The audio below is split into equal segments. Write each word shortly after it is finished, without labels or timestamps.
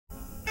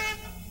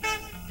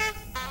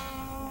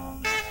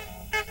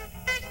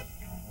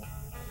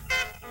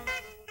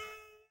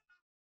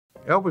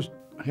Elvis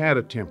had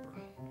a temper.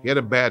 He had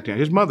a bad temper.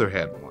 His mother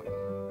had one.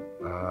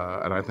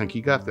 And I think he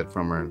got that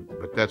from her.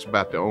 But that's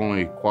about the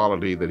only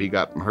quality that he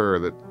got from her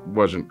that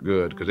wasn't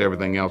good, because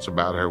everything else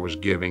about her was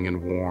giving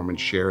and warm and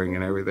sharing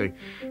and everything.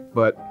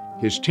 But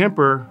his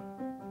temper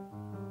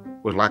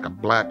was like a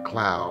black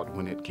cloud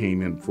when it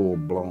came in full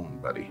blown,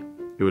 buddy.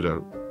 It was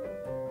a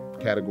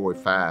Category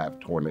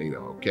 5 tornado,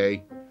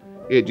 okay?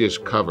 It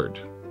just covered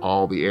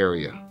all the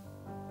area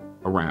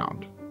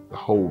around, the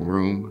whole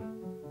room,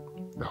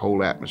 the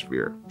whole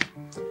atmosphere.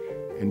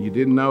 And you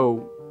didn't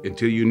know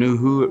until you knew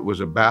who it was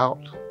about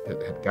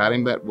that had got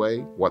him that way,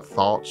 what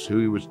thoughts, who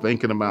he was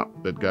thinking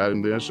about that got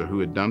him this, or who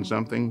had done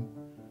something.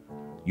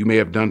 You may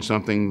have done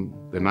something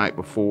the night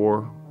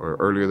before or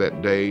earlier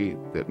that day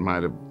that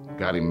might have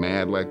got him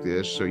mad like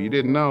this, so you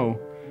didn't know,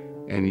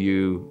 and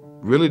you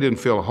really didn't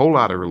feel a whole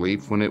lot of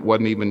relief when it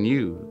wasn't even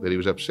you that he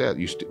was upset,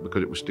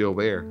 because it was still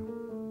there.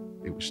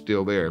 It was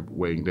still there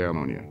weighing down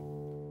on you.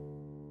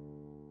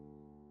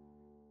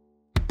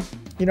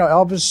 You know,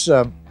 Elvis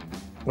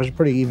was a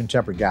pretty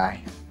even-tempered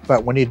guy,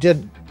 but when he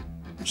did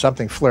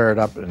something flared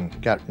up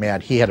and got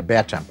mad, he had a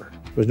bad temper.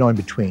 There was no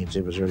in-betweens.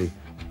 He was really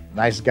the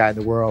nicest guy in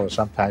the world, and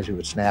sometimes he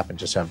would snap and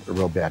just have a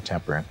real bad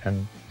temper,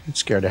 and he'd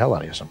scare the hell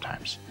out of you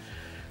sometimes.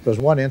 There was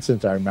one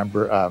incident I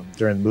remember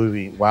during the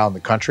movie Wild in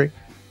the Country.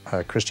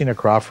 Christina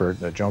Crawford,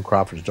 Joan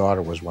Crawford's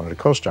daughter, was one of the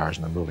co-stars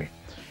in the movie.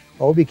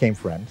 Well, we became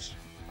friends.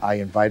 I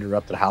invited her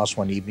up to the house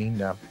one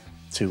evening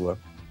to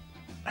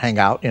hang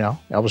out. You know,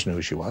 Elvis knew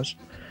who she was.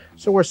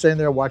 So we're sitting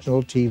there watching a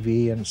little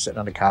TV and sitting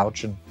on the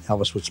couch, and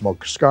Elvis would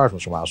smoke cigars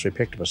once in a while, so he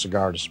picked up a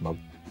cigar to smoke,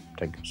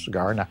 take a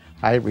cigar, and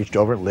I reached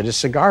over and lit his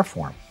cigar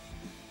for him.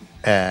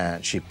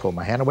 And she pulled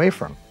my hand away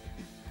from him.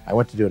 I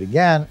went to do it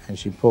again, and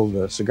she pulled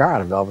the cigar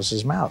out of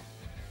Elvis's mouth.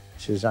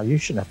 She says, "Now you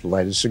shouldn't have to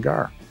light a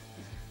cigar."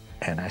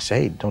 And I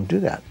say, "Hey, don't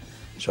do that."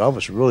 So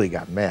Elvis really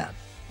got mad.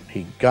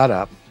 He got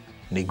up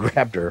and he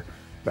grabbed her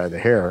by the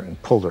hair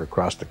and pulled her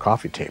across the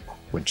coffee table,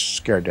 which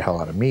scared the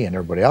hell out of me and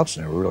everybody else,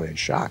 and they were really in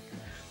shock.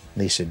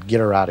 And he said, "Get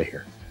her out of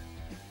here.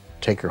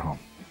 Take her home."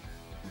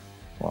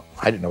 Well,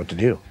 I didn't know what to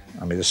do.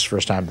 I mean, this is the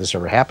first time this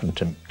ever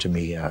happened to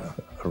me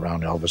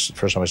around Elvis. The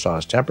first time I saw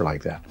his temper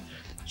like that.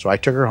 So I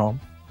took her home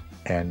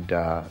and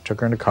took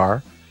her in the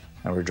car,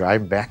 and we were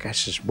driving back. I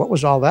says, "What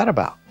was all that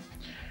about?"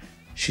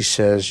 She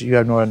says, "You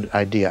have no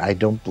idea. I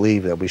don't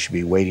believe that we should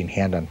be waiting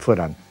hand and foot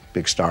on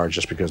big stars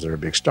just because they're a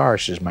big star."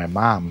 She says, "My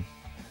mom,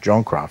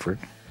 Joan Crawford,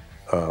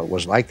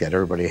 was like that.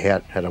 Everybody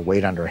had a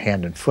weight on her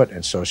hand and foot,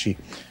 and so she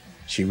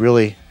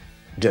really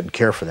didn't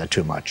care for that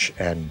too much,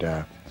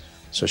 and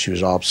so she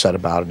was all upset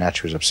about it. And that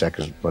she was upset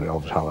because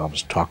how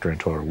Elvis talked to her and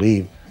told her to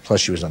leave.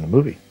 Plus, she was on the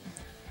movie.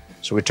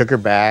 So we took her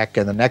back,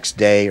 and the next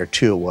day or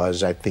two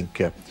was, I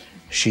think,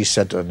 she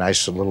sent a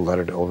nice little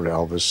letter over to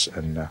Elvis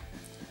and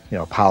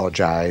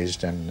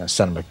apologized and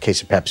sent him a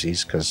case of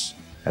Pepsis, because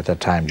at that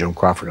time Joan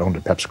Crawford owned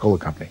a Pepsi-Cola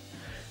company,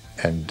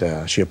 and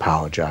she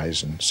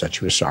apologized and said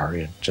she was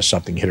sorry and just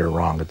something hit her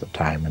wrong at the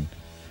time, and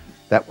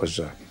that was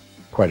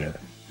quite a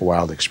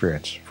wild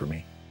experience for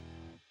me.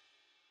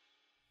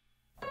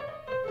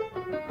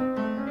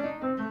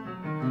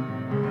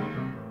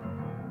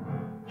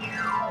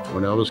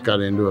 When Elvis got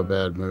into a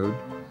bad mood,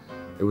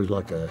 it was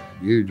like a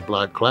huge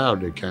black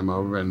cloud that came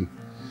over, and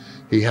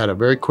he had a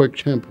very quick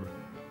temper.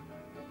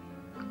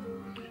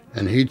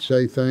 And he'd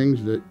say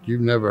things that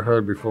you've never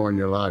heard before in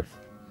your life.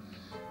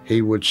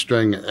 He would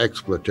string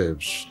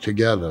expletives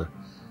together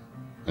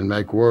and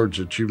make words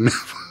that you've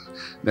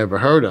never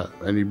heard of,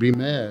 and he'd be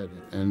mad,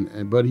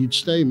 but he'd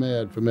stay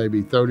mad for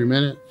maybe 30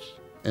 minutes,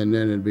 and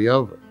then it'd be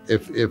over.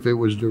 If it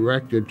was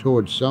directed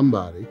towards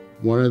somebody,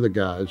 one of the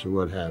guys or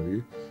what have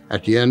you,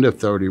 at the end of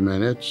 30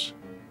 minutes,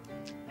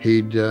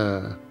 he'd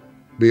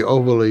be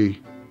overly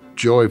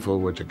joyful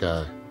with the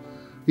guy.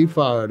 He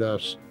fired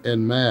us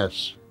en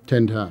masse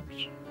 10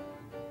 times.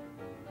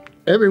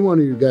 Every one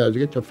of you guys,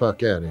 get the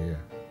fuck out of here.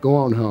 Go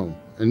on home.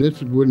 And this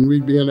is when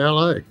we'd be in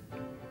LA.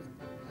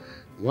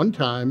 One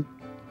time,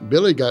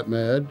 Billy got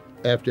mad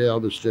after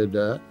Elvis did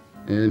that,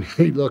 and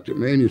he looked at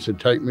me and he said,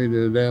 "Take me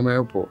to the damn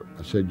airport."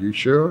 I said, "You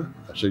sure?"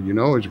 I said, "You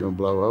know he's gonna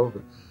blow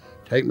over.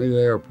 Take me to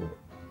the airport."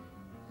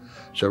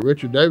 So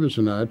Richard Davis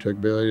and I took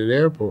Billy to the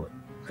airport,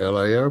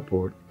 LA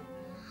airport,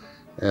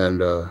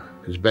 and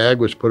his bag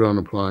was put on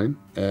the plane,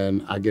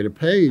 and I get a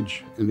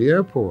page in the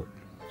airport.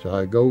 So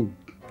I go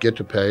get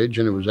the page,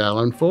 and it was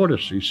Alan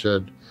Fortas. He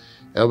said,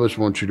 "Elvis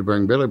wants you to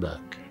bring Billy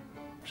back."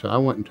 So I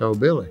went and told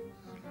Billy.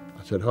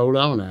 I said, "Hold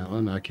on,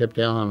 Alan." I kept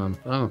Alan on the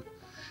phone,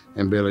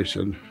 and Billy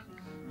said,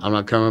 "I'm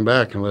not coming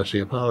back unless he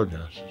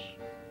apologizes,"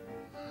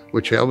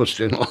 which Elvis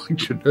didn't like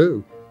to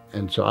do.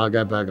 And so I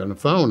got back on the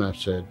phone. I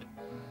said,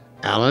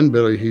 "Alan,"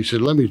 Billy, he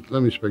said, let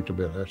me speak to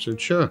Billy." I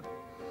said, "Sure."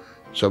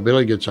 So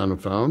Billy gets on the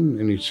phone,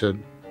 and he said,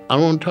 "I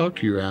want to talk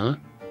to you, Alan."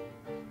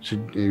 He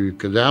said,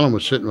 because Alan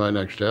was sitting right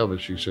next to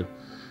Elvis. He said,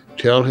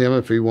 "Tell him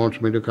if he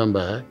wants me to come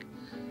back,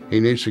 he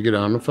needs to get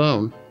on the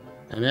phone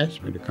and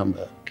ask me to come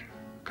back."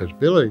 Because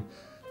Billy,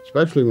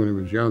 especially when he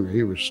was younger,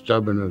 he was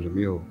stubborn as a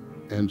mule.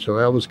 And so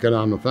Elvis got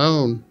on the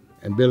phone,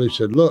 and Billy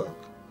said, "Look,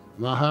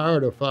 am I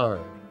hired or fired?"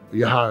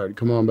 You're hired.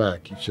 Come on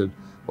back. He said,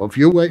 well, if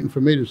you're waiting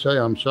for me to say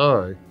I'm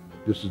sorry,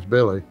 this is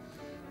Billy,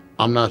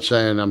 I'm not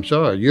saying I'm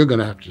sorry. You're going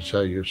to have to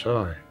say you're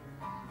sorry.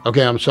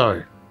 Okay, I'm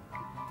sorry.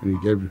 And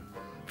he gave the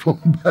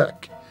phone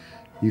back.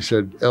 He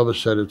said,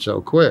 Elvis said it so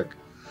quick.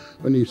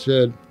 When he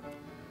said,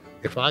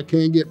 if I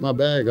can't get my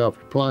bag off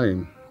the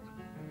plane,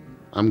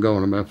 I'm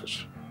going to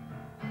Memphis.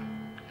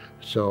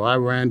 So I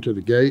ran to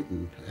the gate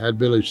and had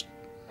Billy's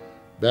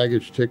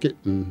baggage ticket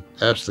and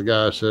asked the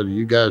guy, I said, are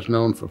you guys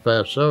known for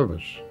fast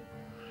service?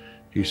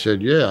 He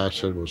said, yeah. I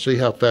said, well, see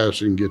how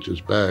fast you can get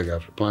this bag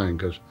off the plane,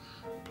 because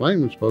the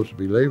plane was supposed to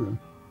be leaving.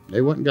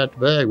 They went and got the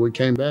bag. We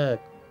came back.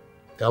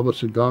 Elvis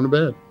had gone to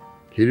bed.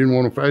 He didn't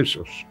want to face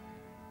us.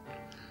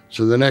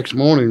 So the next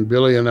morning,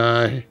 Billy and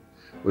I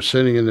were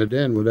sitting in the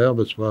den with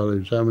Elvis while he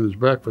was having his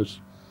breakfast.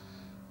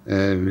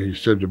 And he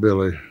said to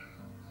Billy,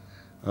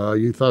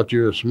 you thought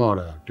you were smart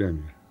out, didn't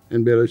you?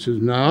 And Billy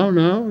says,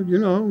 no,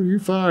 you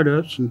fired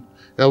us. And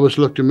Elvis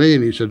looked at me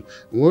and he said,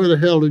 where the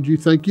hell did you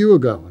think you were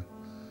going?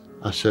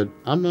 I said,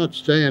 I'm not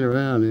staying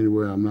around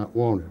anywhere I'm not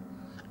wanted.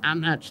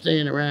 I'm not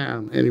staying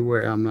around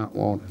anywhere I'm not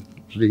wanted.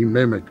 So he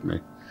mimicked me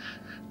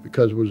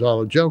because it was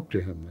all a joke to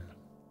him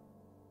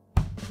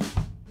then.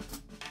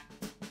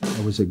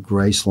 I was at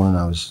Graceland.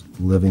 I was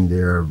living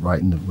there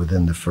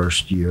within the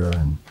first year,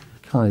 and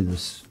kind of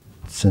this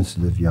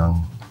sensitive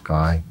young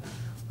guy.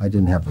 I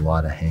didn't have a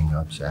lot of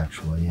hang-ups,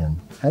 actually, and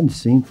hadn't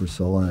seen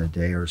Priscilla in a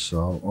day or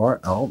so, or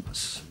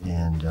Elvis.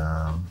 And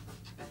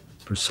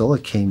Priscilla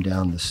came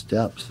down the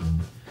steps,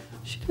 and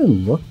she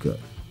didn't look good,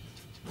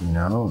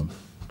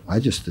 I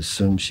just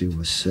assumed she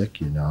was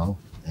sick,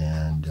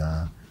 And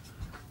I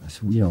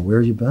said,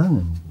 where you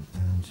been?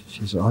 And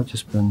she said, I've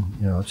just been,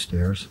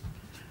 upstairs.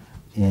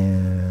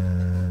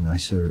 And I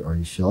said, are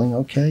you feeling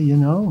okay,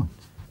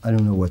 I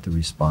don't know what the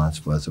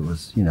response was. It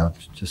was,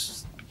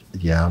 just,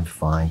 yeah, I'm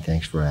fine,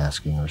 thanks for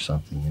asking, or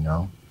something,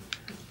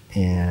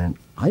 And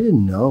I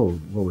didn't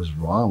know what was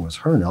wrong was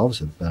her and Elvis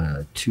had been on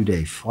a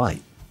 2-day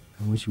flight.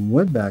 And when she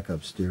went back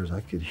upstairs, I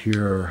could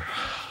hear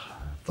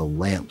the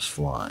lamps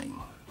flying.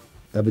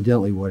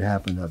 Evidently what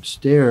happened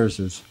upstairs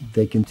is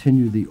they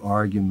continued the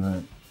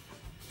argument,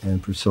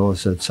 and Priscilla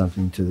said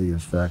something to the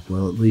effect,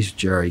 well, at least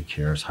Jerry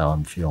cares how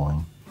I'm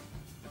feeling.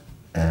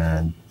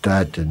 And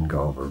that didn't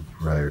go over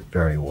very,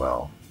 very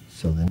well.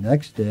 So the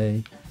next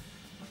day,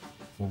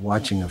 we're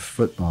watching a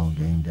football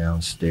game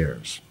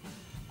downstairs.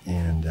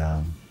 And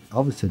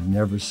Elvis had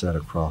never said a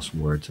cross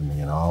word to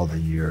me in all the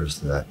years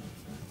that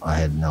I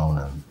had known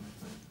him.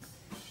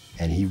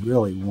 And he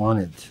really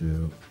wanted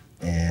to,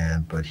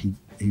 but he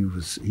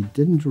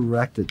didn't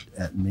direct it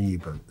at me,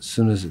 but as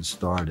soon as it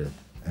started,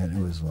 and it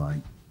was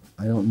like,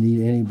 I don't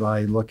need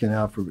anybody looking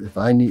out for,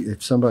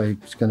 if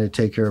somebody's gonna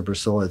take care of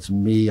Priscilla, it's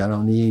me. I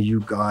don't need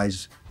you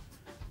guys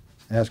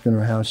asking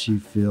her how she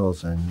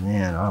feels. And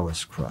man, I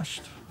was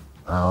crushed.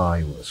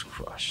 I was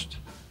crushed.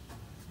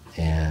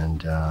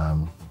 And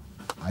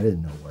I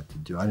didn't know what to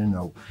do. I didn't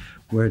know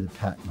where to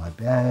pack my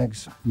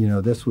bags.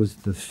 This was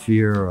the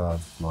fear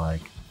of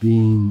like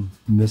being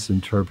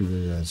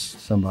misinterpreted as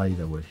somebody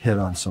that would hit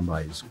on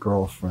somebody's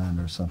girlfriend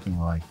or something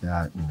like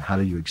that. And how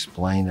do you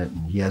explain it?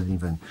 And he hadn't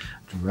even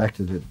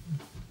directed it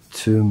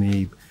to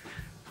me.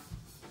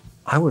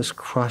 I was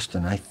crushed,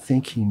 and I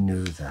think he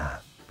knew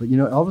that. But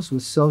Elvis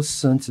was so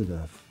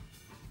sensitive.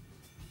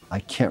 I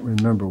can't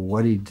remember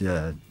what he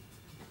did,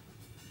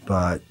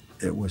 but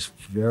it was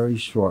very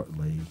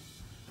shortly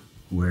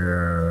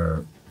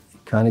where he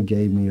kind of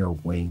gave me a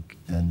wink,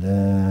 and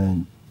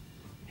then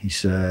he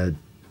said,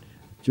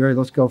 Jerry,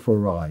 let's go for a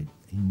ride.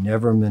 He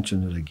never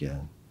mentioned it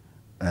again.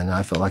 And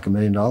I felt like $1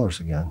 million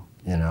again,